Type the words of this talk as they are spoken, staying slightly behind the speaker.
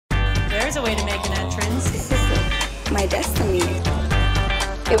there's a way to make an entrance. This is my destiny.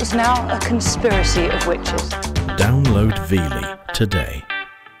 It was now a conspiracy of witches. Download Veely today.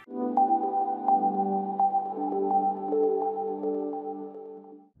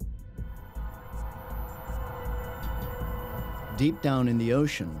 Deep down in the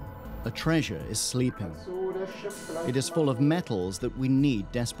ocean, a treasure is sleeping. It is full of metals that we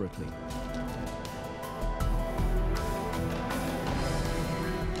need desperately.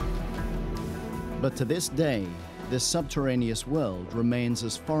 But to this day, this subterraneous world remains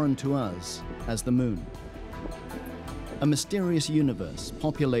as foreign to us as the moon. A mysterious universe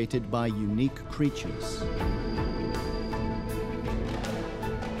populated by unique creatures.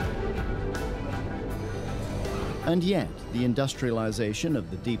 And yet, the industrialization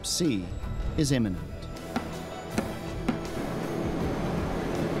of the deep sea is imminent.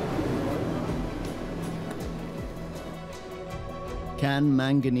 Can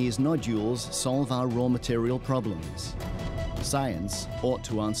manganese nodules solve our raw material problems? Science ought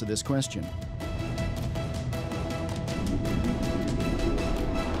to answer this question.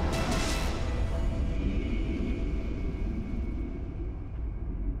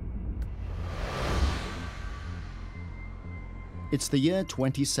 It's the year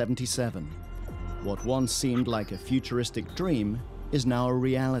 2077. What once seemed like a futuristic dream is now a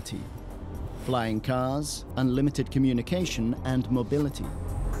reality. Flying cars, unlimited communication, and mobility.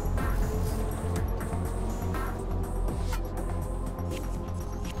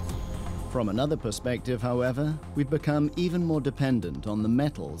 From another perspective, however, we've become even more dependent on the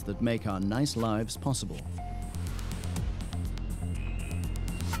metals that make our nice lives possible.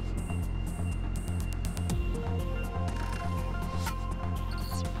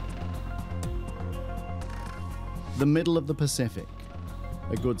 The middle of the Pacific.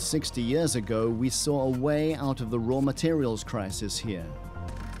 A good 60 years ago, we saw a way out of the raw materials crisis here.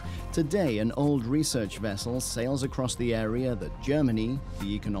 Today, an old research vessel sails across the area that Germany,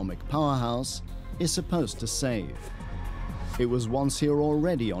 the economic powerhouse, is supposed to save. It was once here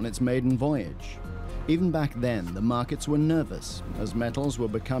already on its maiden voyage. Even back then, the markets were nervous, as metals were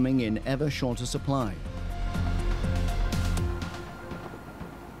becoming in ever shorter supply.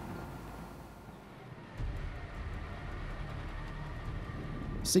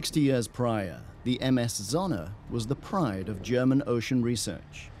 "60 years prior, the MS Sonne was the pride of German ocean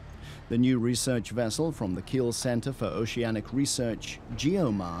research. The new research vessel from the Kiel Center for Oceanic Research,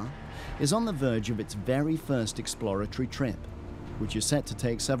 GeoMar, is on the verge of its very first exploratory trip, which is set to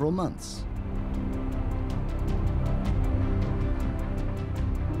take several months.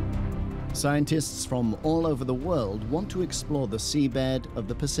 Scientists from all over the world want to explore the seabed of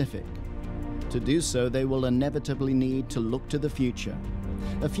the Pacific. To do so, they will inevitably need to look to the future.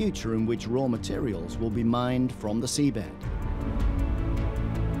 A future in which raw materials will be mined from the seabed.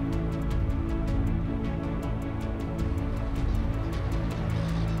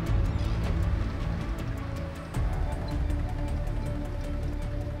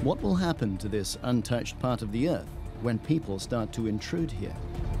 What will happen to this untouched part of the Earth when people start to intrude here?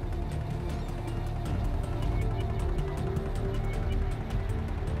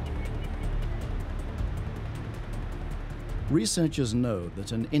 Researchers know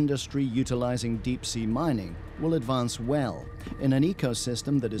that an industry utilizing deep-sea mining will advance well in an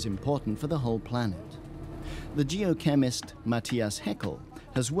ecosystem that is important for the whole planet. The geochemist Matthias Heckel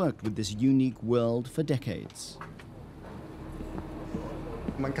has worked with this unique world for decades.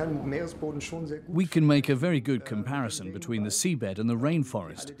 We can make a very good comparison between the seabed and the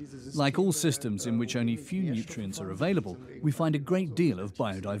rainforest. Like all systems in which only few nutrients are available, we find a great deal of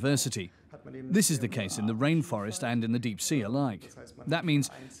biodiversity. This is the case in the rainforest and in the deep sea alike. That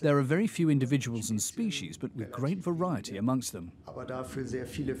means there are very few individuals and species, but with great variety amongst them.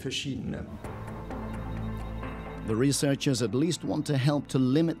 The researchers at least want to help to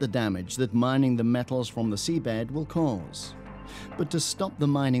limit the damage that mining the metals from the seabed will cause. But to stop the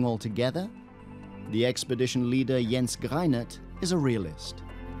mining altogether, the expedition leader Jens Greinert is a realist.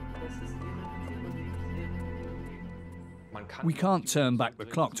 We can't turn back the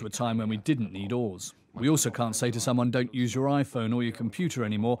clock to a time when we didn't need ores. We also can't say to someone, don't use your iPhone or your computer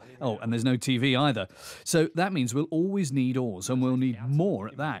anymore. Oh, and there's no TV either. So that means we'll always need ores, and we'll need more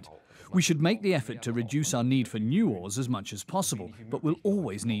at that. We should make the effort to reduce our need for new ores as much as possible, but we'll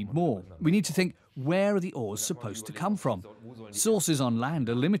always need more. We need to think, where are the ores supposed to come from? Sources on land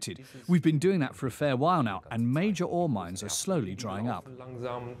are limited. We've been doing that for a fair while now, and major ore mines are slowly drying up.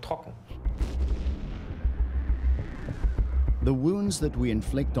 The wounds that we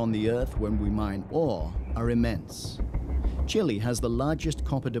inflict on the Earth when we mine ore are immense. Chile has the largest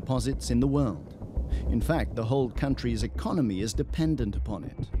copper deposits in the world. In fact, the whole country's economy is dependent upon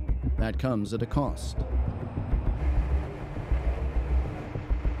it. That comes at a cost.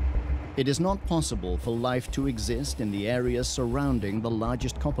 It is not possible for life to exist in the areas surrounding the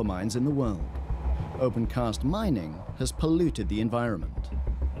largest copper mines in the world. Open-cast mining has polluted the environment.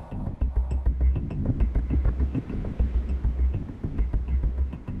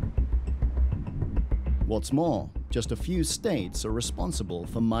 What's more, just a few states are responsible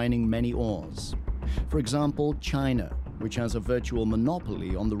for mining many ores. For example, China, which has a virtual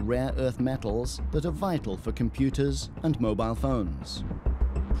monopoly on the rare earth metals that are vital for computers and mobile phones.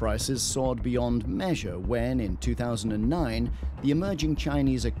 Prices soared beyond measure when, in 2009, the emerging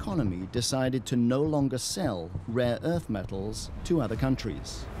Chinese economy decided to no longer sell rare earth metals to other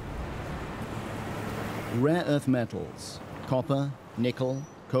countries. Rare earth metals: copper, nickel,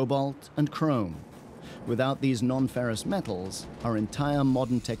 cobalt, and chrome. Without these non-ferrous metals, our entire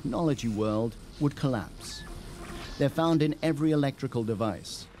modern technology world would collapse. They're found in every electrical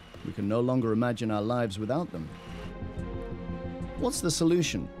device. We can no longer imagine our lives without them. What's the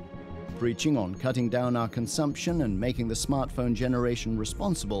solution? Preaching on cutting down our consumption and making the smartphone generation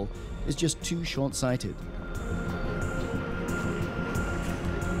responsible is just too short-sighted.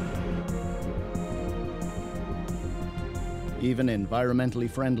 Even environmentally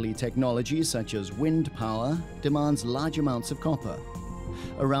friendly technology such as wind power demands large amounts of copper.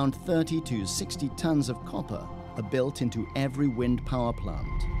 Around 30 to 60 tons of copper are built into every wind power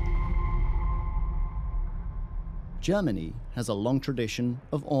plant. Germany has a long tradition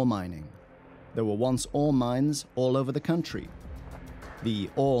of ore mining. There were once ore mines all over the country. The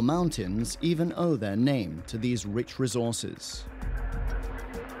ore mountains even owe their name to these rich resources.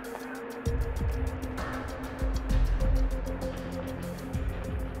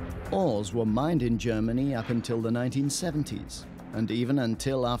 Ores were mined in Germany up until the 1970s, and even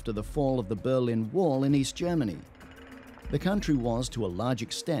until after the fall of the Berlin Wall in East Germany. The country was, to a large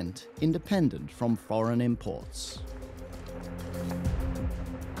extent, independent from foreign imports.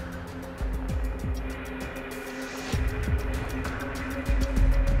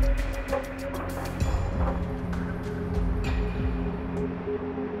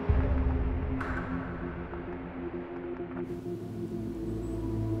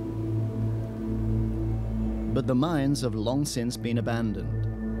 But the mines have long since been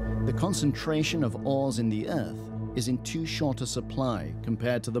abandoned. The concentration of ores in the earth is in too short a supply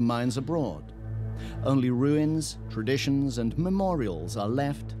compared to the mines abroad. Only ruins, traditions, and memorials are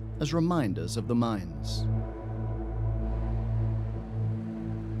left as reminders of the mines.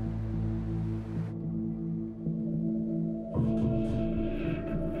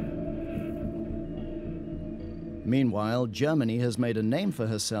 Meanwhile, Germany has made a name for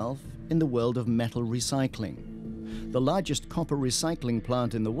herself in the world of metal recycling. The largest copper recycling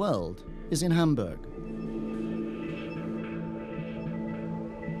plant in the world is in Hamburg.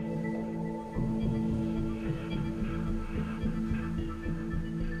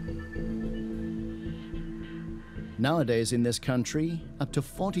 Nowadays in this country, up to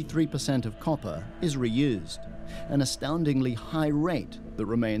 43% of copper is reused, an astoundingly high rate that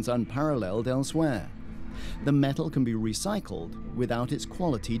remains unparalleled elsewhere. The metal can be recycled without its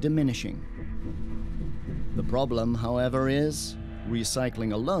quality diminishing. The problem, however, is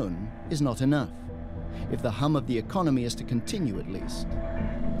recycling alone is not enough, if the hum of the economy is to continue at least.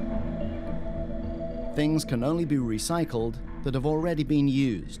 Things can only be recycled that have already been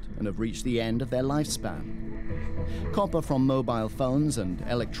used and have reached the end of their lifespan. Copper from mobile phones and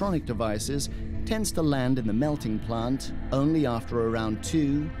electronic devices tends to land in the melting plant only after around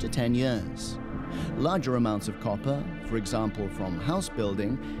 2 to 10 years. Larger amounts of copper, for example from house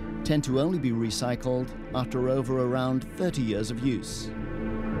building, tend to only be recycled after over around 30 years of use.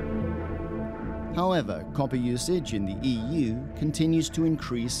 However, copper usage in the EU continues to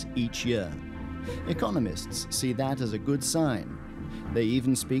increase each year. Economists see that as a good sign. They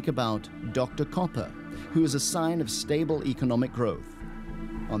even speak about Dr. Copper, who is a sign of stable economic growth.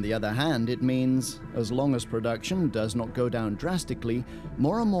 On the other hand, it means, as long as production does not go down drastically,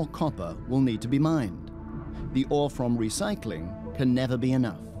 more and more copper will need to be mined. The ore from recycling can never be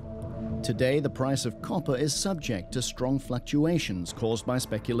enough. Today, the price of copper is subject to strong fluctuations caused by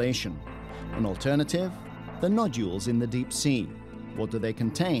speculation. An alternative? The nodules in the deep sea. What do they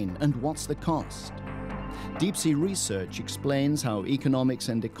contain and what's the cost? Deep sea research explains how economics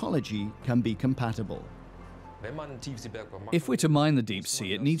and ecology can be compatible. If we're to mine the deep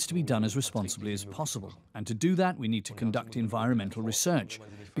sea, it needs to be done as responsibly as possible. And to do that, we need to conduct environmental research.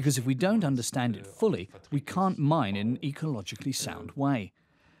 Because if we don't understand it fully, we can't mine in an ecologically sound way.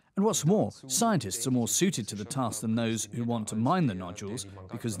 And what's more, scientists are more suited to the task than those who want to mine the nodules,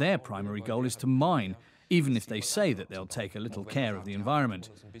 because their primary goal is to mine, even if they say that they'll take a little care of the environment.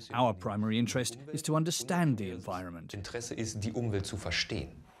 Our primary interest is to understand the environment. Interesse ist, die Umwelt zu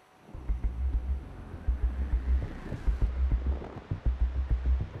verstehen.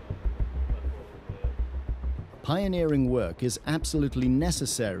 Pioneering work is absolutely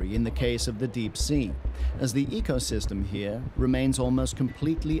necessary in the case of the deep sea, as the ecosystem here remains almost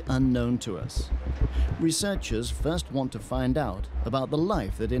completely unknown to us. Researchers first want to find out about the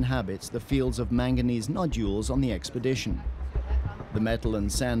life that inhabits the fields of manganese nodules on the expedition. The metal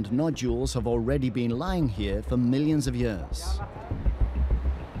and sand nodules have already been lying here for millions of years.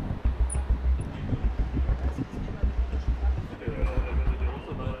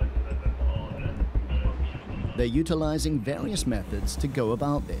 They're utilizing various methods to go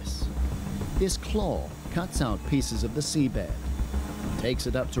about this. This claw cuts out pieces of the seabed, takes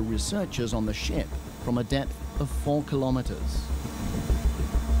it up to researchers on the ship from a depth of 4 kilometers.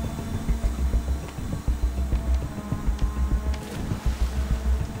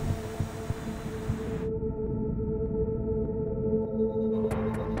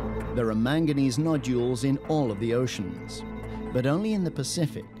 There are manganese nodules in all of the oceans, but only in the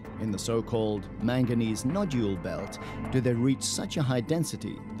Pacific, in the so-called manganese nodule belt, do they reach such a high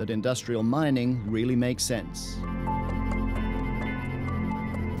density that industrial mining really makes sense.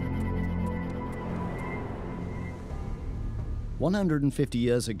 "150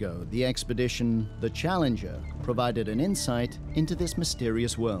 years ago, the expedition, the Challenger, provided an insight into this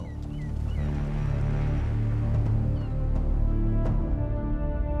mysterious world.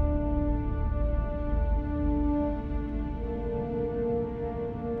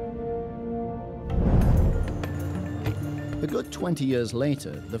 A good 20 years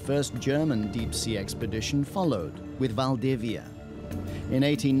later, the first German deep-sea expedition followed, with Valdivia. In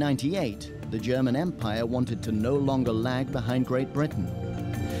 1898, the German Empire wanted to no longer lag behind Great Britain.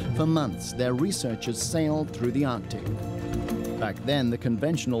 For months, their researchers sailed through the Arctic. Back then, the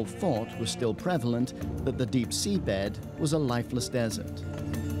conventional thought was still prevalent that the deep seabed was a lifeless desert.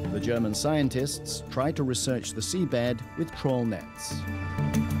 The German scientists tried to research the seabed with trawl nets.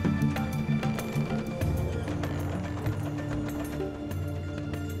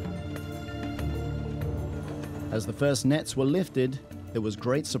 As the first nets were lifted, there was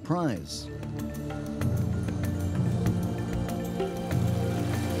great surprise.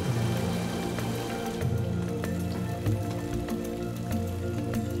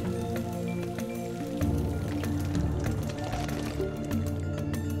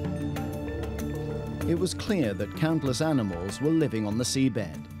 It was clear that countless animals were living on the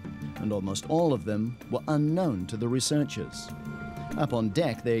seabed, and almost all of them were unknown to the researchers. Up on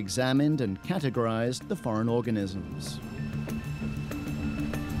deck, they examined and categorized the foreign organisms.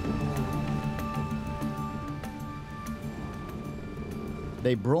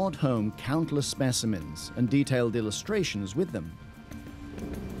 They brought home countless specimens and detailed illustrations with them.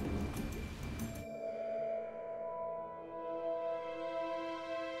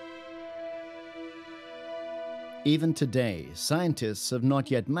 Even today, scientists have not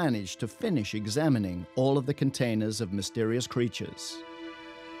yet managed to finish examining all of the containers of mysterious creatures.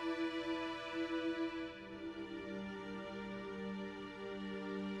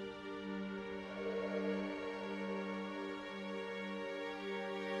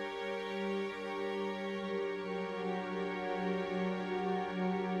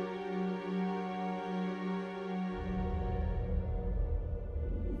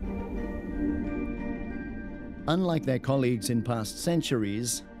 Unlike their colleagues in past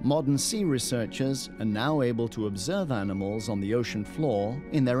centuries, modern sea researchers are now able to observe animals on the ocean floor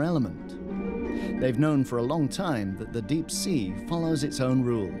in their element. They've known for a long time that the deep sea follows its own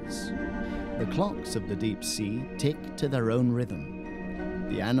rules. The clocks of the deep sea tick to their own rhythm.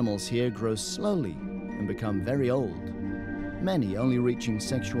 The animals here grow slowly and become very old, many only reaching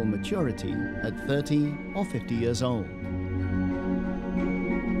sexual maturity at 30 or 50 years old.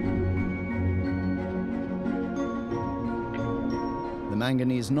 The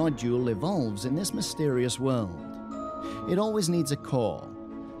manganese nodule evolves in this mysterious world. It always needs a core.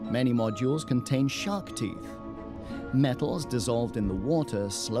 Many modules contain shark teeth. Metals dissolved in the water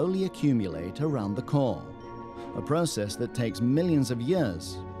slowly accumulate around the core, a process that takes millions of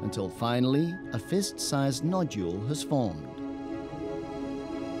years until finally a fist-sized nodule has formed.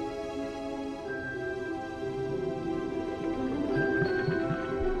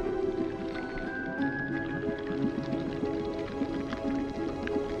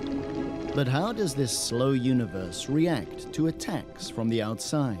 But how does this slow universe react to attacks from the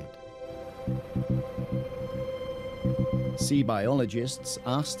outside? Sea biologists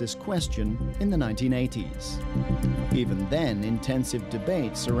asked this question in the 1980s. Even then, intensive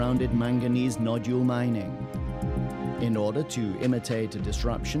debate surrounded manganese nodule mining. In order to imitate a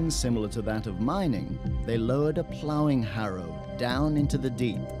disruption similar to that of mining, they lowered a plowing harrow down into the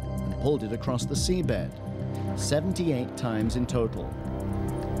deep and pulled it across the seabed, 78 times in total.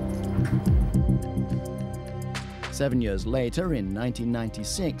 7 years later, in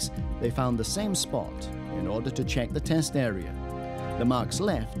 1996, they found the same spot in order to check the test area. The marks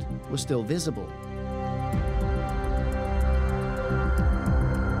left were still visible.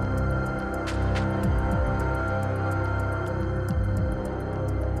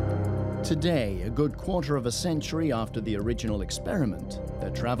 Today, a good quarter of a century after the original experiment, they're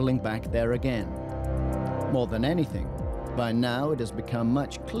traveling back there again. More than anything, by now it has become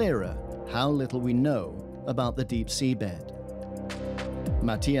much clearer how little we know about the deep seabed.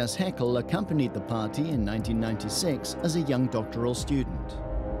 Matthias Heckel accompanied the party in 1996 as a young doctoral student.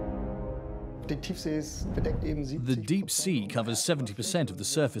 The deep sea covers 70% of the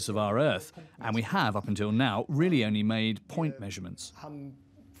surface of our Earth, and we have, up until now, really only made point measurements.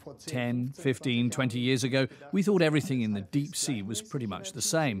 10, 15, 20 years ago, we thought everything in the deep sea was pretty much the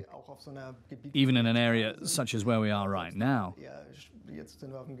same, even in an area such as where we are right now.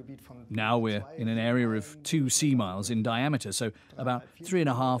 Now we're in an area of 2 sea miles in diameter, so about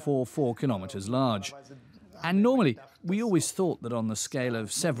 3.5 or 4 kilometers large. And normally, we always thought that on the scale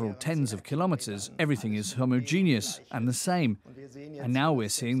of several tens of kilometers, everything is homogeneous and the same. And now we're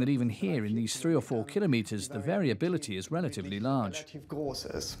seeing that even here in these 3 or 4 kilometers, the variability is relatively large.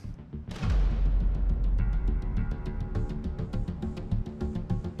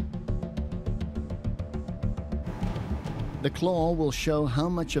 The claw will show how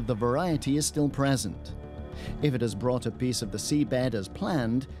much of the variety is still present. If it has brought a piece of the seabed as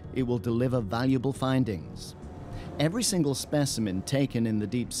planned, it will deliver valuable findings. Every single specimen taken in the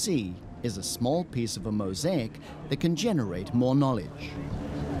deep sea is a small piece of a mosaic that can generate more knowledge.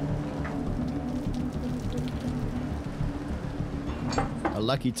 A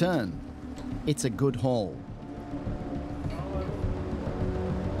lucky turn. It's a good haul.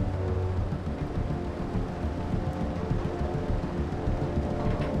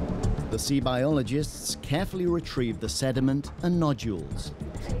 The sea biologists carefully retrieve the sediment and nodules.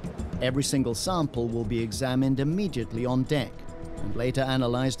 Every single sample will be examined immediately on deck and later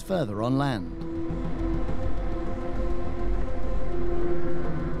analyzed further on land.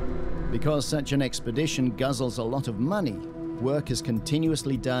 Because such an expedition guzzles a lot of money, work is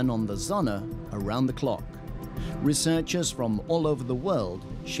continuously done on the Sonne around the clock. Researchers from all over the world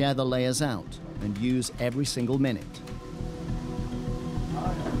share the layers out and use every single minute.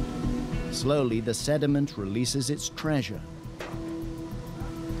 Slowly, the sediment releases its treasure.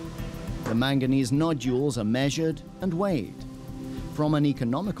 The manganese nodules are measured and weighed. From an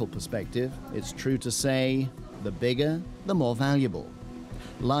economical perspective, it's true to say, the bigger, the more valuable.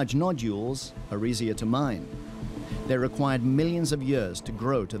 Large nodules are easier to mine. They required millions of years to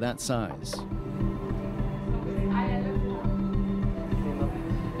grow to that size.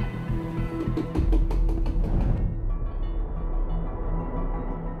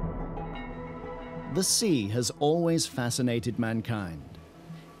 The sea has always fascinated mankind.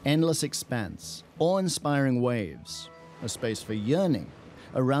 Endless expanse, awe-inspiring waves, a space for yearning,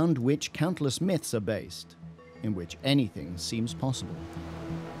 around which countless myths are based, in which anything seems possible.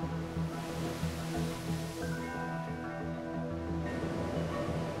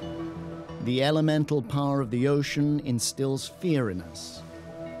 The elemental power of the ocean instills fear in us.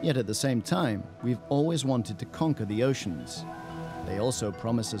 Yet at the same time, we've always wanted to conquer the oceans. They also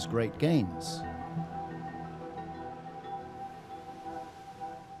promise us great gains.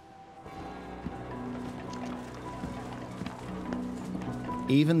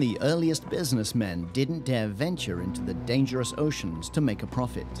 Even the earliest businessmen didn't dare venture into the dangerous oceans to make a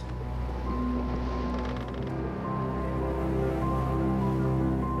profit.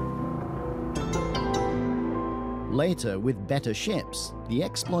 Later, with better ships, the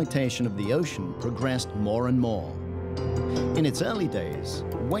exploitation of the ocean progressed more and more. In its early days,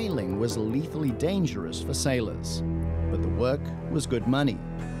 whaling was lethally dangerous for sailors, but the work was good money.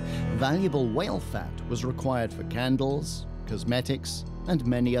 Valuable whale fat was required for candles, cosmetics, and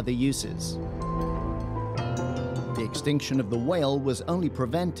many other uses. The extinction of the whale was only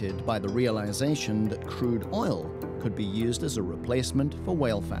prevented by the realization that crude oil could be used as a replacement for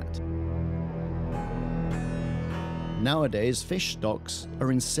whale fat. Nowadays, fish stocks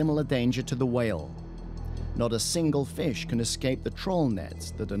are in similar danger to the whale. Not a single fish can escape the trawl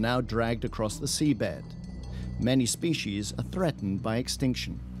nets that are now dragged across the seabed. Many species are threatened by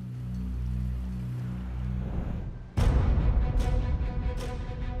extinction.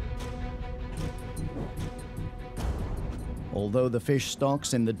 Although the fish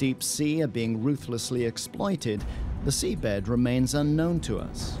stocks in the deep sea are being ruthlessly exploited, the seabed remains unknown to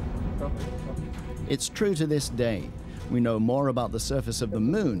us. It's true to this day. We know more about the surface of the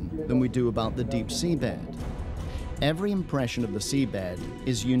moon than we do about the deep seabed. Every impression of the seabed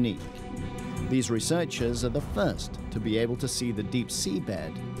is unique. These researchers are the first to be able to see the deep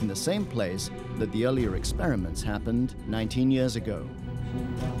seabed in the same place that the earlier experiments happened 19 years ago.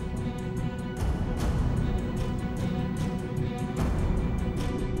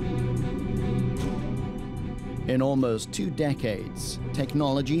 In almost 2 decades,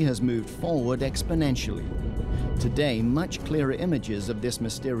 technology has moved forward exponentially. Today, much clearer images of this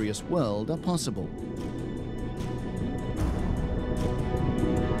mysterious world are possible.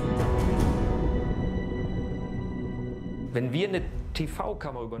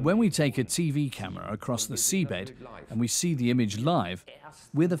 When we take a TV camera across the seabed and we see the image live,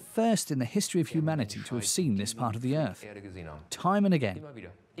 we're the first in the history of humanity to have seen this part of the Earth. Time and again.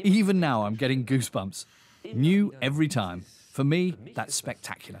 Even now, I'm getting goosebumps. New every time. For me, that's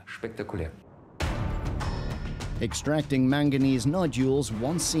spectacular. Extracting manganese nodules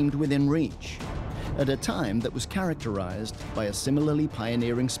once seemed within reach, at a time that was characterized by a similarly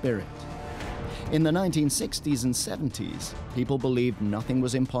pioneering spirit. In the 1960s and 70s, people believed nothing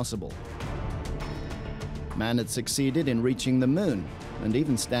was impossible. Man had succeeded in reaching the moon and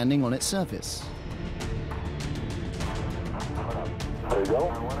even standing on its surface. There you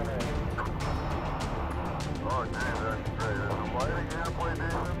go.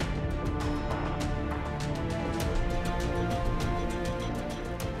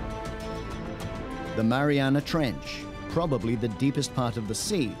 The Mariana Trench, probably the deepest part of the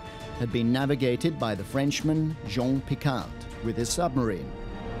sea, had been navigated by the Frenchman Jean Picard with his submarine.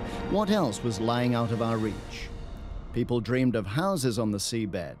 What else was lying out of our reach? People dreamed of houses on the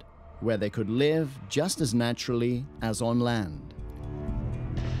seabed, where they could live just as naturally as on land.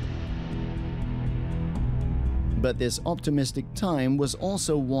 But this optimistic time was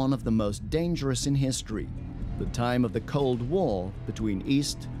also one of the most dangerous in history, the time of the Cold War between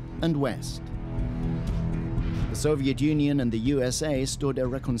East and West. The Soviet Union and the USA stood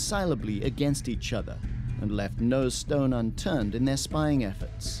irreconcilably against each other and left no stone unturned in their spying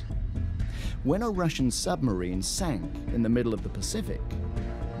efforts. When a Russian submarine sank in the middle of the Pacific,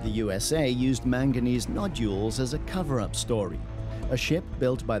 the USA used manganese nodules as a cover-up story. A ship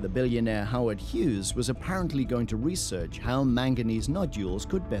built by the billionaire Howard Hughes was apparently going to research how manganese nodules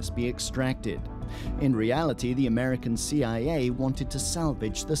could best be extracted. In reality, the American CIA wanted to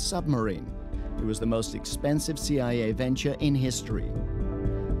salvage the submarine. It was the most expensive CIA venture in history.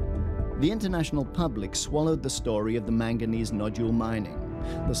 The international public swallowed the story of the manganese nodule mining.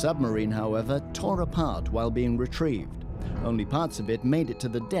 The submarine, however, tore apart while being retrieved. Only parts of it made it to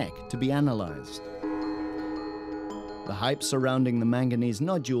the deck to be analyzed. The hype surrounding the manganese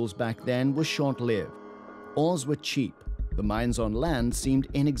nodules back then was short-lived. Ores were cheap. The mines on land seemed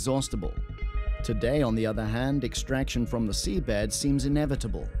inexhaustible. Today, on the other hand, extraction from the seabed seems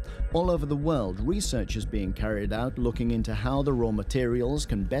inevitable. All over the world, research is being carried out looking into how the raw materials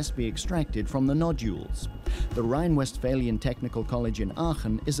can best be extracted from the nodules. The Rhine-Westphalian Technical College in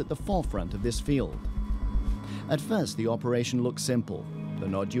Aachen is at the forefront of this field. At first, the operation looks simple. The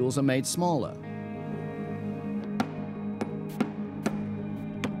nodules are made smaller.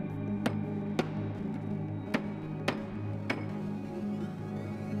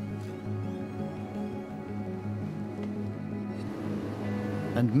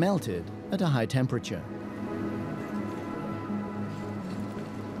 And melted at a high temperature.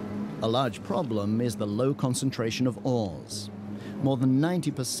 A large problem is the low concentration of ores. More than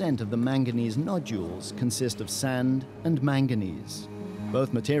 90% of the manganese nodules consist of sand and manganese.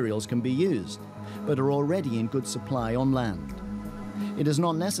 Both materials can be used, but are already in good supply on land. It is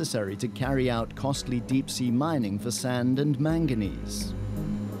not necessary to carry out costly deep-sea mining for sand and manganese.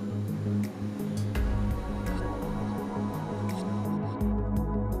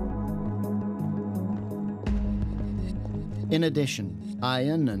 In addition,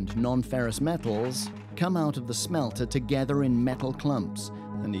 iron and non-ferrous metals come out of the smelter together in metal clumps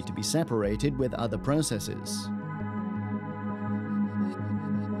and need to be separated with other processes.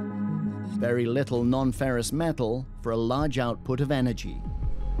 Very little non-ferrous metal for a large output of energy.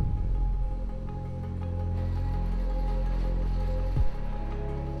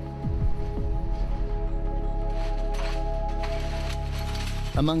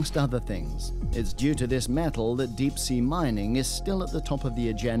 Amongst other things, it's due to this metal that deep-sea mining is still at the top of the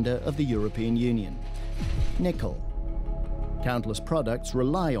agenda of the European Union. Nickel. Countless products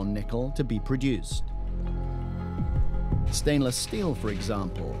rely on nickel to be produced. Stainless steel, for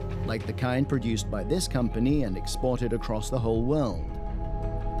example, like the kind produced by this company and exported across the whole world.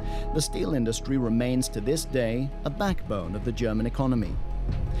 The steel industry remains to this day a backbone of the German economy.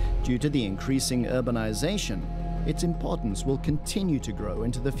 Due to the increasing urbanization, its importance will continue to grow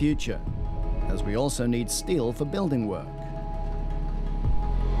into the future, as we also need steel for building work.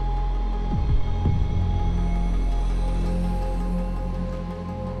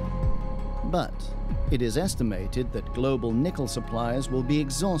 But it is estimated that global nickel supplies will be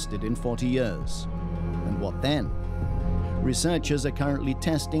exhausted in 40 years. And what then? Researchers are currently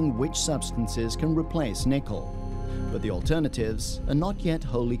testing which substances can replace nickel, but the alternatives are not yet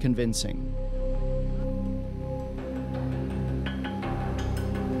wholly convincing.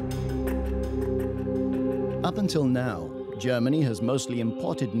 Up until now, Germany has mostly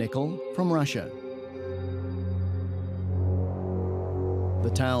imported nickel from Russia. The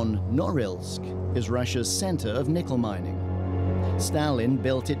town Norilsk is Russia's center of nickel mining. Stalin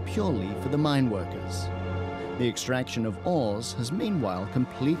built it purely for the mine workers. The extraction of ores has meanwhile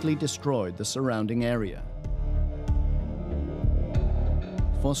completely destroyed the surrounding area.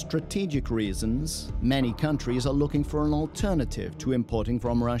 For strategic reasons, many countries are looking for an alternative to importing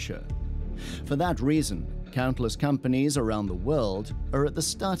from Russia. For that reason, countless companies around the world are at the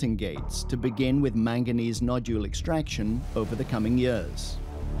starting gates to begin with manganese nodule extraction over the coming years.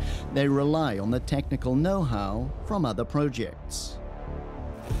 They rely on the technical know-how from other projects.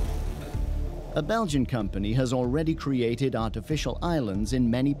 A Belgian company has already created artificial islands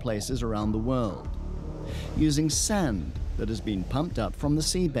in many places around the world, using sand that has been pumped up from the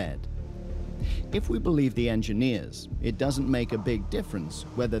seabed. If we believe the engineers, it doesn't make a big difference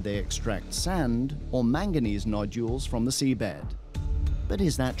whether they extract sand or manganese nodules from the seabed. But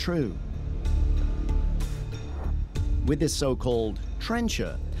is that true? With this so-called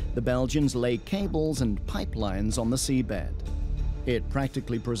trencher, the Belgians lay cables and pipelines on the seabed. It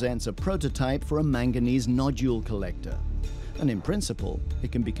practically presents a prototype for a manganese nodule collector. And in principle,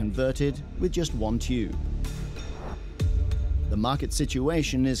 it can be converted with just one tube. The market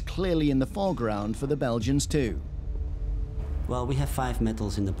situation is clearly in the foreground for the Belgians too. Well, we have 5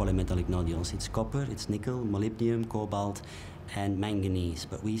 metals in the polymetallic nodules. It's copper, it's nickel, molybdenum, cobalt, and manganese.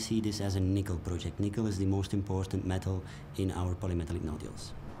 But we see this as a nickel project. Nickel is the most important metal in our polymetallic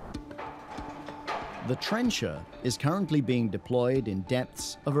nodules. The trencher is currently being deployed in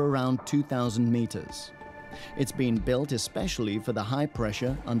depths of around 2,000 meters. It's been built especially for the high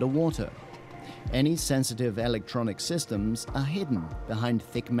pressure underwater. Any sensitive electronic systems are hidden behind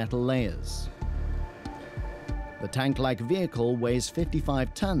thick metal layers. The tank-like vehicle weighs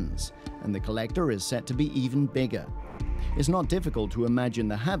 55 tons, and the collector is set to be even bigger. It's not difficult to imagine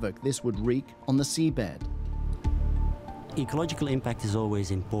the havoc this would wreak on the seabed. Ecological impact is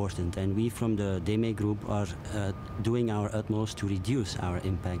always important, and we from the DEME group are doing our utmost to reduce our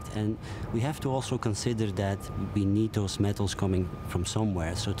impact. And we have to also consider that we need those metals coming from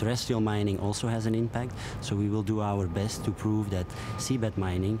somewhere. So terrestrial mining also has an impact, so we will do our best to prove that seabed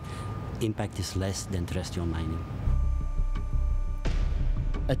mining impact is less than terrestrial mining.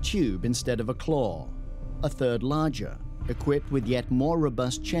 A tube instead of a claw, a third larger, equipped with yet more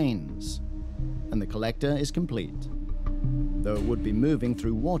robust chains. And the collector is complete, though it would be moving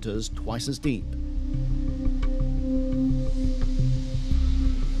through waters twice as deep.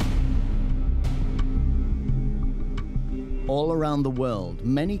 All around the world,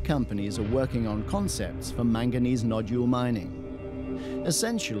 many companies are working on concepts for manganese nodule mining.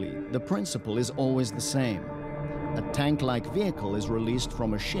 Essentially, the principle is always the same. A tank-like vehicle is released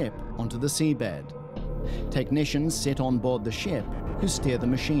from a ship onto the seabed. Technicians sit on board the ship who steer the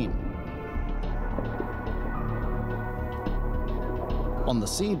machine. On the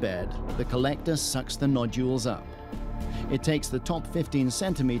seabed, the collector sucks the nodules up. It takes the top 15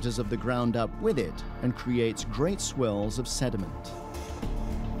 centimeters of the ground up with it and creates great swirls of sediment.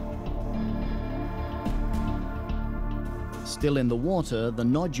 Still in the water, the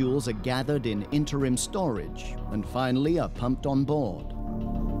nodules are gathered in interim storage and finally are pumped on board.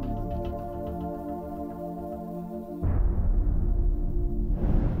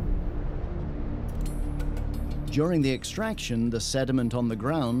 During the extraction, the sediment on the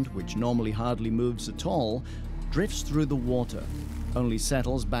ground, which normally hardly moves at all, drifts through the water, only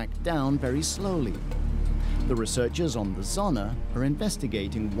settles back down very slowly. The researchers on the Sonne are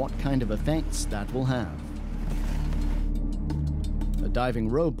investigating what kind of effects that will have. A diving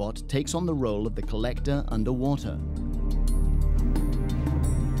robot takes on the role of the collector underwater.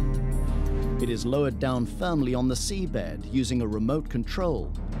 It is lowered down firmly on the seabed using a remote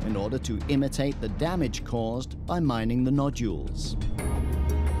control in order to imitate the damage caused by mining the nodules.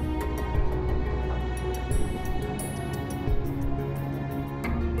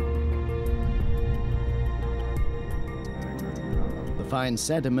 Fine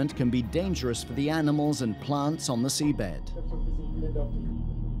sediment can be dangerous for the animals and plants on the seabed.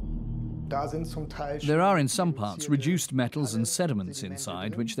 There are in some parts reduced metals and sediments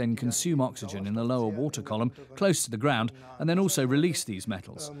inside, which then consume oxygen in the lower water column close to the ground and then also release these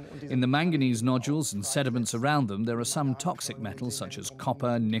metals. In the manganese nodules and sediments around them, there are some toxic metals such as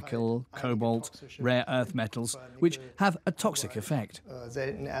copper, nickel, cobalt, rare earth metals, which have a toxic effect.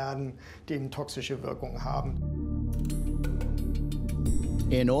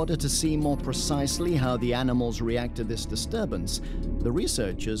 In order to see more precisely how the animals react to this disturbance, the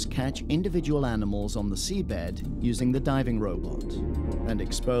researchers catch individual animals on the seabed using the diving robot and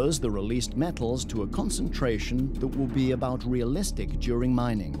expose the released metals to a concentration that will be about realistic during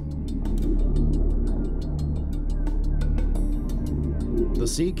mining. The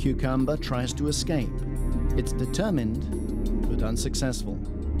sea cucumber tries to escape. It's determined, but unsuccessful.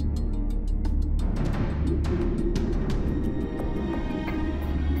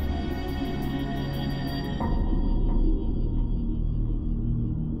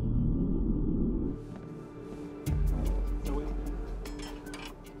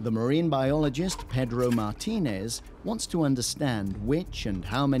 The marine biologist Pedro Martinez wants to understand which and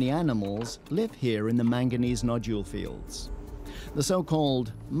how many animals live here in the manganese nodule fields. The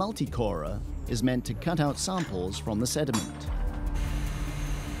so-called multicorer is meant to cut out samples from the sediment.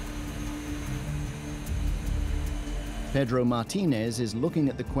 Pedro Martinez is looking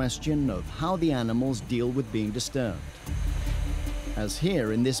at the question of how the animals deal with being disturbed. As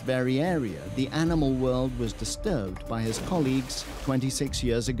here in this very area, the animal world was disturbed by his colleagues 26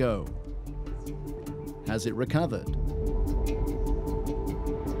 years ago. Has it recovered?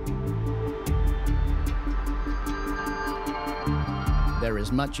 There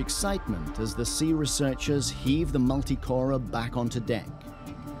is much excitement as the sea researchers heave the multicorer back onto deck.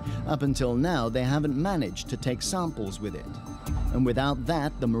 Up until now, they haven't managed to take samples with it. And without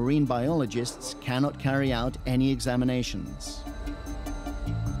that, the marine biologists cannot carry out any examinations.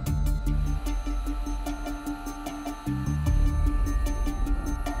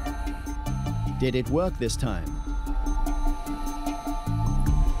 Did it work this time?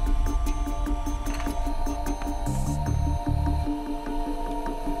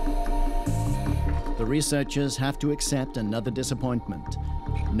 The researchers have to accept another disappointment.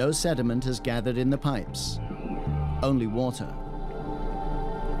 No sediment has gathered in the pipes, only water.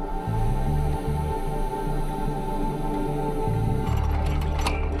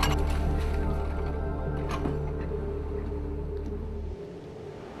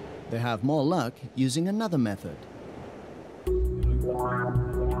 They have more luck using another method.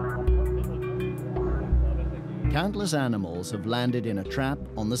 Countless animals have landed in a trap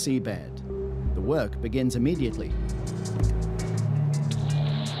on the seabed. The work begins immediately.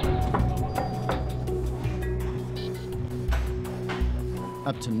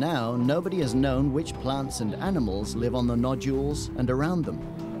 Up to now, nobody has known which plants and animals live on the nodules and around them.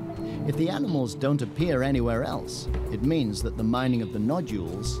 If the animals don't appear anywhere else, it means that the mining of the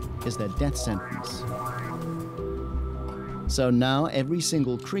nodules is their death sentence. So now every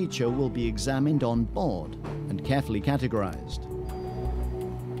single creature will be examined on board and carefully categorized.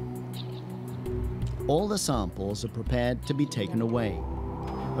 All the samples are prepared to be taken away.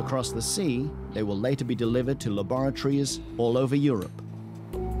 Across the sea, they will later be delivered to laboratories all over Europe.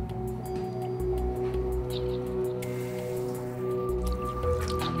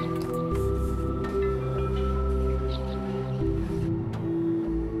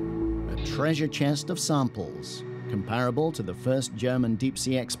 Treasure chest of samples, comparable to the first German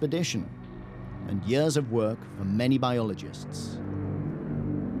deep-sea expedition, and years of work for many biologists.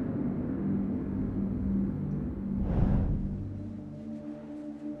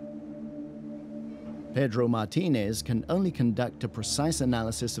 Pedro Martinez can only conduct a precise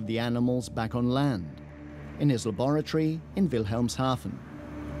analysis of the animals back on land, in his laboratory in Wilhelmshaven.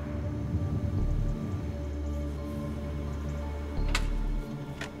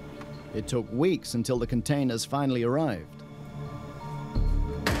 It took weeks until the containers finally arrived.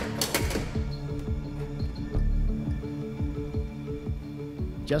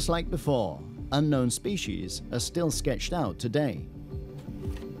 Just like before, unknown species are still sketched out today.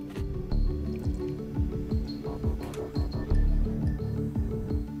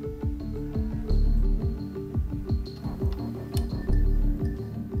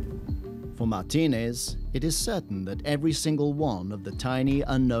 For Martinez, it is certain that every single one of the tiny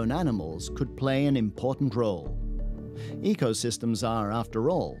unknown animals could play an important role. Ecosystems are, after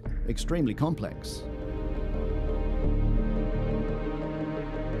all, extremely complex.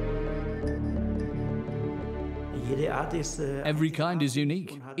 Every kind is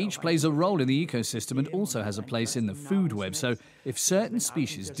unique. Each plays a role in the ecosystem and also has a place in the food web. So if certain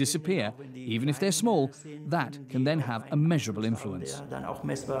species disappear, even if they're small, that can then have a measurable influence.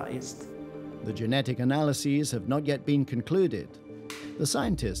 The genetic analyses have not yet been concluded. The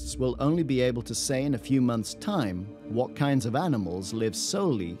scientists will only be able to say in a few months' time what kinds of animals live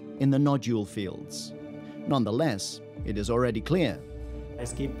solely in the nodule fields. Nonetheless, it is already clear.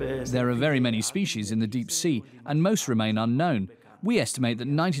 There are very many species in the deep sea, and most remain unknown. We estimate that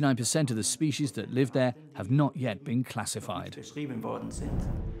 99% of the species that live there have not yet been classified.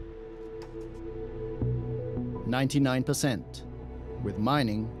 99%. With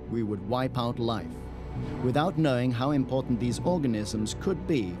mining, we would wipe out life, without knowing how important these organisms could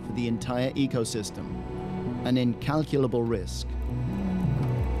be for the entire ecosystem. An incalculable risk.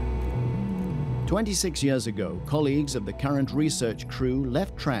 26 years ago, colleagues of the current research crew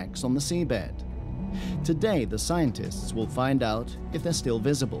left tracks on the seabed. Today, the scientists will find out if they're still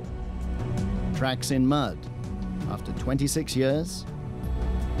visible. Tracks in mud. After 26 years?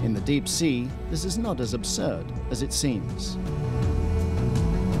 In the deep sea, this is not as absurd as it seems.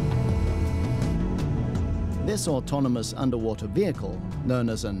 This autonomous underwater vehicle, known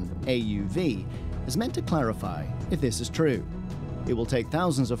as an AUV, is meant to clarify if this is true. It will take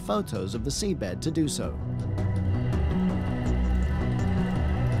thousands of photos of the seabed to do so.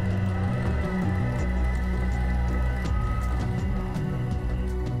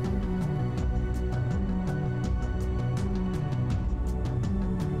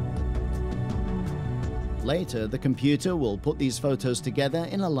 Later, the computer will put these photos together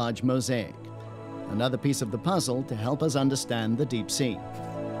in a large mosaic, another piece of the puzzle to help us understand the deep sea.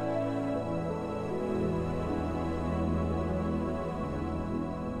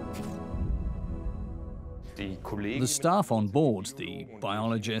 The staff on board, the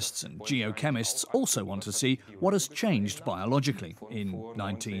biologists and geochemists, also want to see what has changed biologically in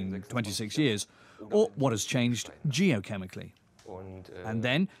 26 years, or what has changed geochemically. And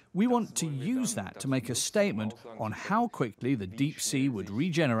then we want to use that to make a statement on how quickly the deep sea would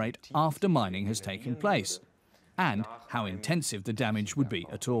regenerate after mining has taken place, and how intensive the damage would be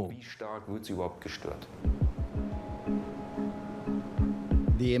at all.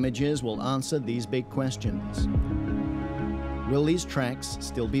 The images will answer these big questions. Will these tracks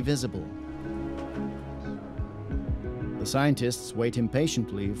still be visible? The scientists wait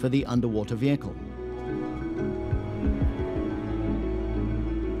impatiently for the underwater vehicle.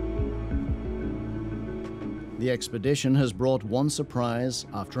 The expedition has brought one surprise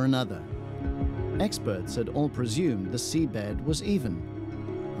after another. Experts had all presumed the seabed was even.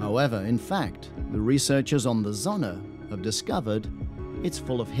 However, in fact, the researchers on the Sonne have discovered it's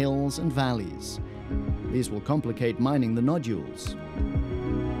full of hills and valleys. These will complicate mining the nodules.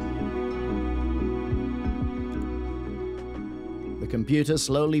 The computer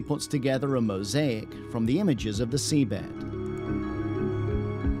slowly puts together a mosaic from the images of the seabed.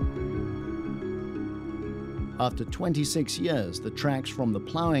 After 26 years, the tracks from the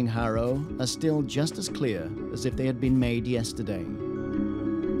ploughing harrow are still just as clear as if they had been made yesterday.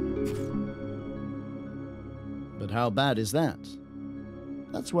 But how bad is that?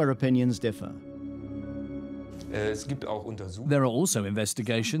 That's where opinions differ. There are also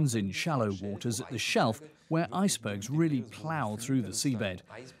investigations in shallow waters at the shelf where icebergs really plough through the seabed.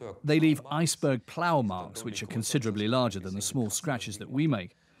 They leave iceberg plough marks which are considerably larger than the small scratches that we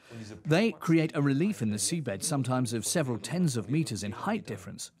make. They create a relief in the seabed, sometimes of several tens of meters in height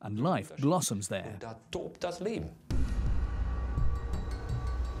difference, and life blossoms there.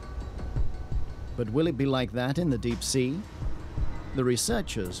 But will it be like that in the deep sea? The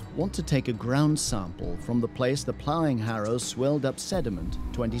researchers want to take a ground sample from the place the ploughing harrow swelled up sediment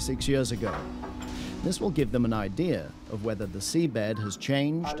 26 years ago. This will give them an idea of whether the seabed has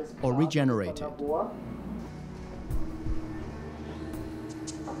changed or regenerated.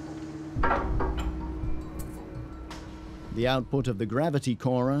 The output of the gravity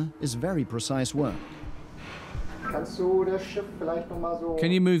corer is very precise work.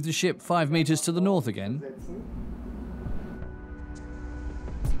 Can you move the ship 5 meters to the north again?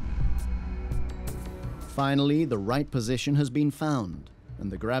 Finally, the right position has been found,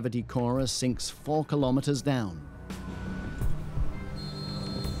 and the gravity corer sinks 4 kilometers down.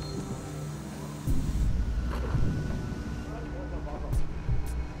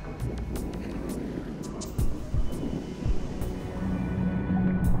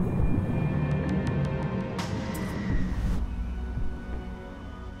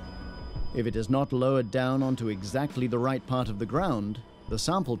 If it is not lowered down onto exactly the right part of the ground, the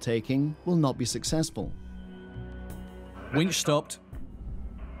sample taking will not be successful. Winch stopped.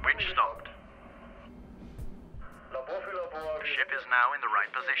 Winch stopped. Ship is now in the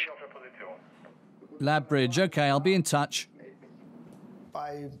right position. Lab bridge, OK, I'll be in touch.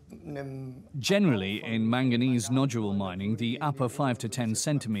 Generally, in manganese nodule mining, the upper 5 to 10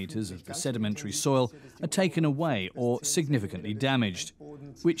 centimetres of the sedimentary soil are taken away or significantly damaged,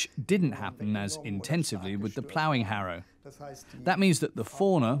 which didn't happen as intensively with the ploughing harrow. That means that the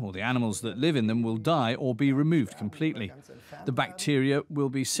fauna, or the animals that live in them, will die or be removed completely. The bacteria will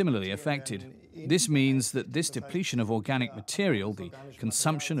be similarly affected. This means that this depletion of organic material, the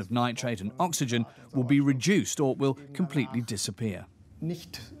consumption of nitrate and oxygen, will be reduced or will completely disappear.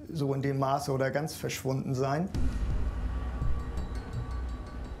 Nicht so in dem Maße oder ganz verschwunden sein.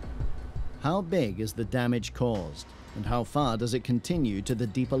 How big is the damage caused, and how far does it continue to the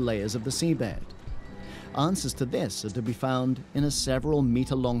deeper layers of the seabed? Answers to this are to be found in a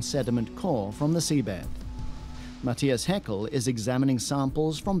several-meter-long sediment core from the seabed. Matthias Heckel is examining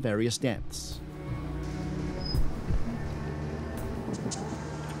samples from various depths.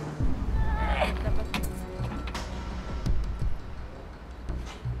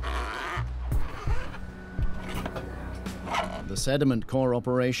 The sediment core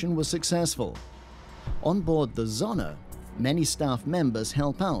operation was successful. On board the Sonne, many staff members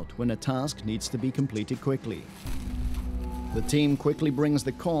help out when a task needs to be completed quickly. The team quickly brings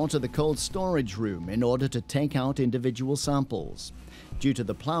the core to the cold storage room in order to take out individual samples. Due to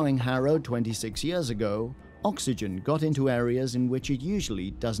the ploughing harrow 26 years ago, oxygen got into areas in which it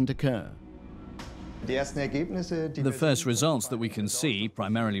usually doesn't occur. The first results that we can see,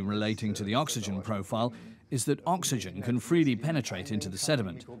 primarily relating to the oxygen profile, is that oxygen can freely penetrate into the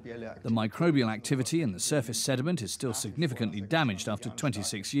sediment. The microbial activity in the surface sediment is still significantly damaged after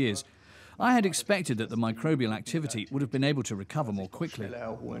 26 years. I had expected that the microbial activity would have been able to recover more quickly.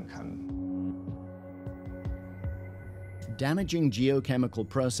 Damaging geochemical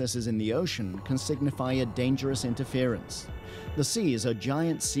processes in the ocean can signify a dangerous interference. The seas are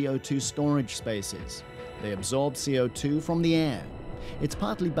giant CO2 storage spaces. They absorb CO2 from the air. It's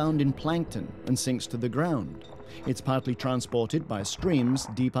partly bound in plankton and sinks to the ground. It's partly transported by streams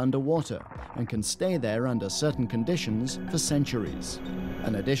deep underwater and can stay there under certain conditions for centuries.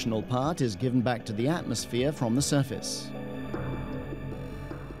 An additional part is given back to the atmosphere from the surface.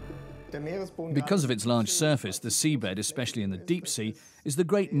 Because of its large surface, the seabed, especially in the deep sea, is the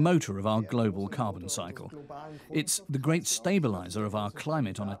great motor of our global carbon cycle. It's the great stabilizer of our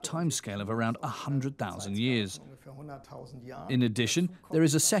climate on a timescale of around 100,000 years. In addition, there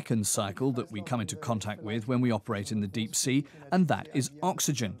is a second cycle that we come into contact with when we operate in the deep sea, and that is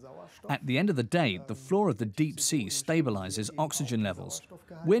oxygen. At the end of the day, the floor of the deep sea stabilizes oxygen levels.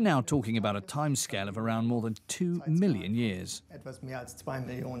 We're now talking about a timescale of around more than 2 million years.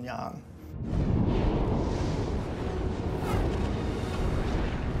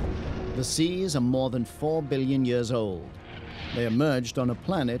 The seas are more than 4 billion years old. They emerged on a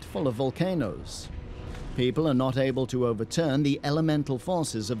planet full of volcanoes. People are not able to overturn the elemental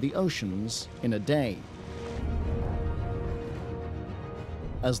forces of the oceans in a day.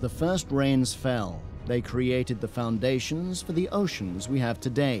 As the first rains fell, they created the foundations for the oceans we have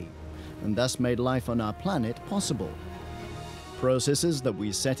today, and thus made life on our planet possible. Processes that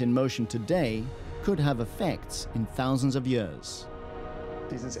we set in motion today could have effects in thousands of years.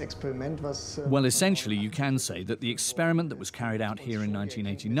 Well, essentially, you can say that the experiment that was carried out here in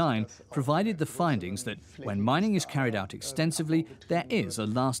 1989 provided the findings that when mining is carried out extensively, there is a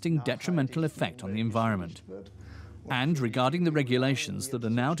lasting detrimental effect on the environment. And regarding the regulations that are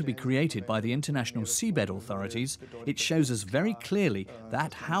now to be created by the international seabed authorities, it shows us very clearly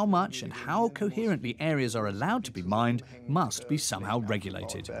that how much and how coherently areas are allowed to be mined must be somehow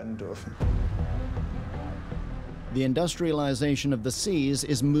regulated. The industrialization of the seas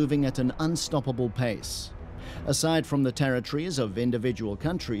is moving at an unstoppable pace. Aside from the territories of individual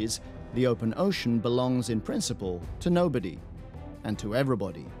countries, the open ocean belongs in principle to nobody and to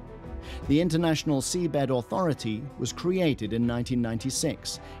everybody. The International Seabed Authority was created in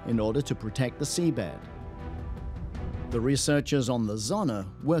 1996 in order to protect the seabed. The researchers on the Sonne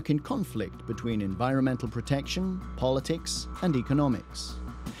work in conflict between environmental protection, politics, and economics.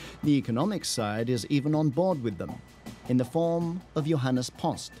 The economic side is even on board with them, in the form of Johannes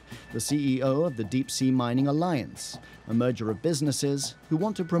Post, the CEO of the Deep Sea Mining Alliance, a merger of businesses who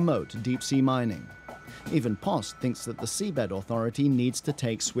want to promote deep sea mining. Even Post thinks that the Seabed Authority needs to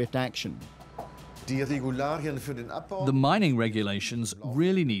take swift action. The mining regulations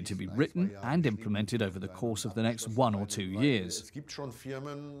really need to be written and implemented over the course of the next 1 or 2 years.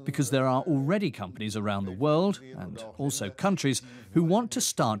 Because there are already companies around the world, and also countries, who want to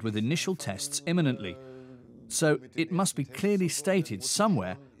start with initial tests imminently. So it must be clearly stated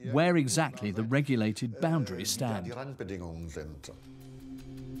somewhere where exactly the regulated boundaries stand.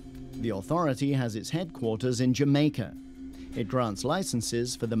 The authority has its headquarters in Jamaica. It grants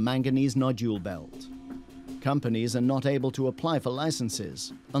licenses for the manganese nodule belt. Companies are not able to apply for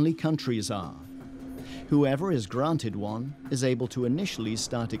licenses, only countries are. Whoever is granted one is able to initially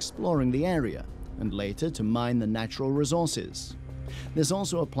start exploring the area and later to mine the natural resources. This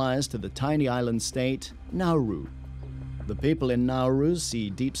also applies to the tiny island state, Nauru. The people in Nauru see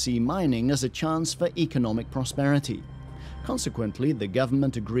deep-sea mining as a chance for economic prosperity. Consequently, the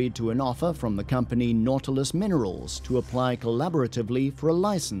government agreed to an offer from the company Nautilus Minerals to apply collaboratively for a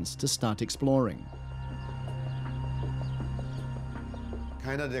license to start exploring.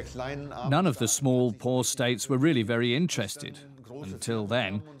 None of the small, poor states were really very interested. Until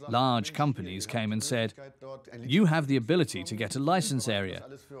then, large companies came and said, "You have the ability to get a license area.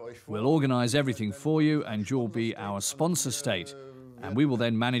 We'll organize everything for you and you'll be our sponsor state. And we will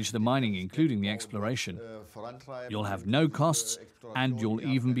then manage the mining, including the exploration. You'll have no costs and you'll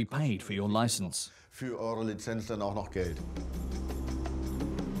even be paid for your license."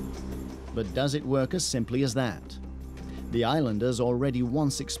 But does it work as simply as that? The islanders already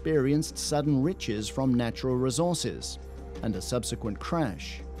once experienced sudden riches from natural resources and a subsequent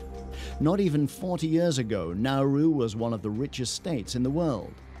crash. Not even 40 years ago, Nauru was one of the richest states in the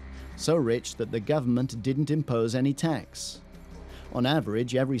world, so rich that the government didn't impose any tax. On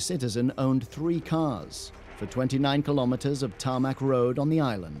average, every citizen owned 3 cars for 29 kilometers of tarmac road on the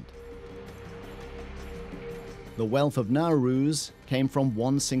island. The wealth of Nauru's came from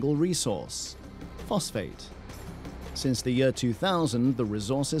one single resource: phosphate. Since the year 2000, the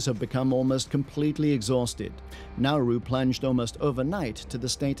resources have become almost completely exhausted. Nauru plunged almost overnight to the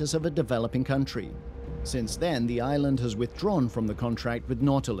status of a developing country. Since then, the island has withdrawn from the contract with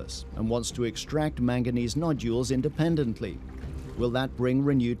Nautilus and wants to extract manganese nodules independently. Will that bring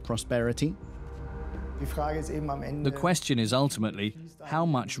renewed prosperity? The question is ultimately, how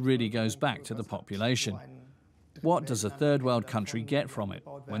much really goes back to the population? What does a third world country get from it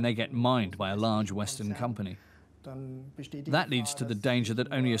when they get mined by a large Western company? That leads to the danger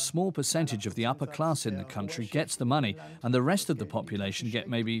that only a small percentage of the upper class in the country gets the money, and the rest of the population get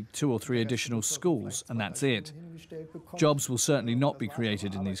maybe 2 or 3 additional schools, and that's it. Jobs will certainly not be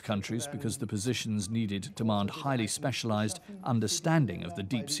created in these countries because the positions needed demand highly specialized understanding of the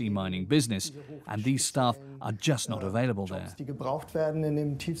deep-sea mining business, and these staff are just not available there.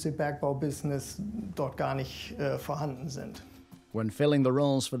 When filling the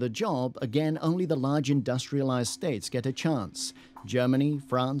roles for the job, again, only the large industrialized states get a chance. Germany,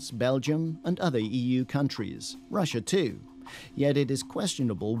 France, Belgium, and other EU countries. Russia too. Yet it is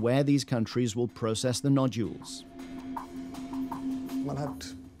questionable where these countries will process the nodules.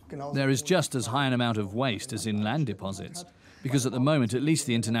 There is just as high an amount of waste as in land deposits, because at the moment at least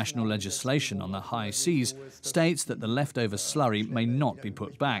the international legislation on the high seas states that the leftover slurry may not be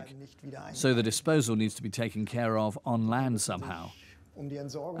put back, so the disposal needs to be taken care of on land somehow.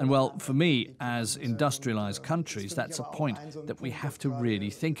 And well, for me, as industrialized countries, that's a point that we have to really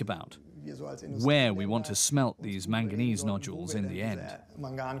think about, where we want to smelt these manganese nodules in the end.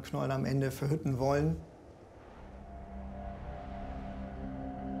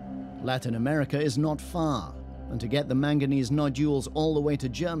 Latin America is not far, and to get the manganese nodules all the way to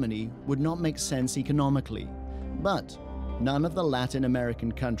Germany would not make sense economically. But none of the Latin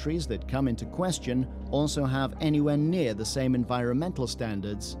American countries that come into question also have anywhere near the same environmental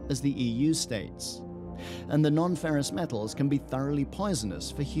standards as the EU states. And the non-ferrous metals can be thoroughly poisonous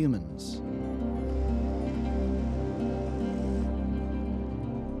for humans.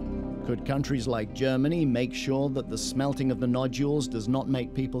 Could countries like Germany make sure that the smelting of the nodules does not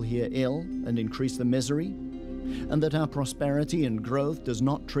make people here ill and increase the misery? And that our prosperity and growth does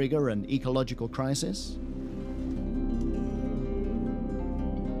not trigger an ecological crisis?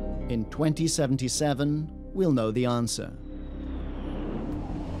 In 2077, we'll know the answer.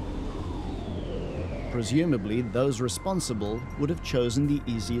 Presumably, those responsible would have chosen the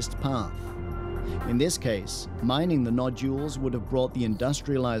easiest path. In this case, mining the nodules would have brought the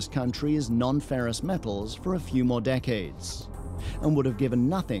industrialized countries non-ferrous metals for a few more decades, and would have given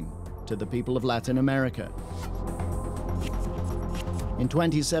nothing to the people of Latin America. In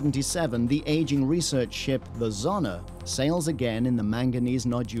 2077, the aging research ship, the Zonner, sails again in the manganese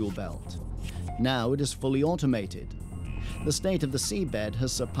nodule belt. Now it is fully automated. The state of the seabed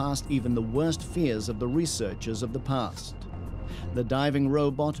has surpassed even the worst fears of the researchers of the past. The diving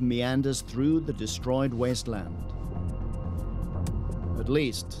robot meanders through the destroyed wasteland. At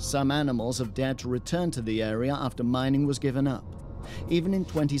least, some animals have dared to return to the area after mining was given up. Even in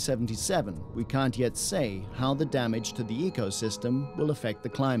 2077, we can't yet say how the damage to the ecosystem will affect the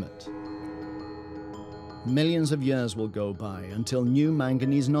climate. Millions of years will go by until new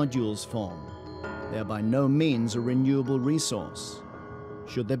manganese nodules form. They are by no means a renewable resource.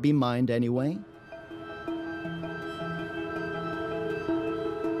 Should they be mined anyway?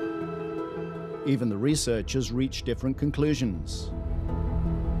 Even the researchers reach different conclusions.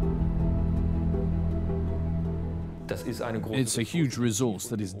 It's a huge resource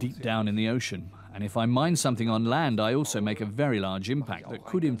that is deep down in the ocean. And if I mine something on land, I also make a very large impact that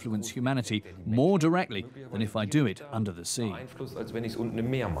could influence humanity more directly than if I do it under the sea.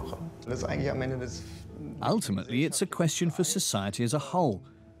 Ultimately, it's a question for society as a whole.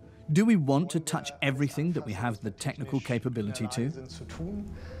 Do we want to touch everything that we have the technical capability to?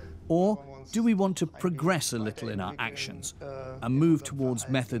 Or do we want to progress a little in our actions and move towards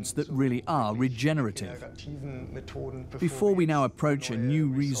methods that really are regenerative? Before we now approach a new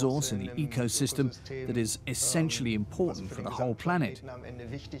resource in the ecosystem that is essentially important for the whole planet,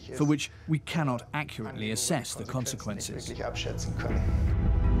 for which we cannot accurately assess the consequences.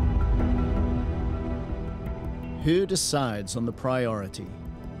 Who decides on the priority?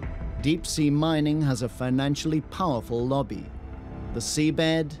 Deep-sea mining has a financially powerful lobby. The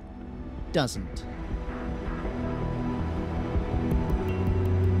seabed doesn't.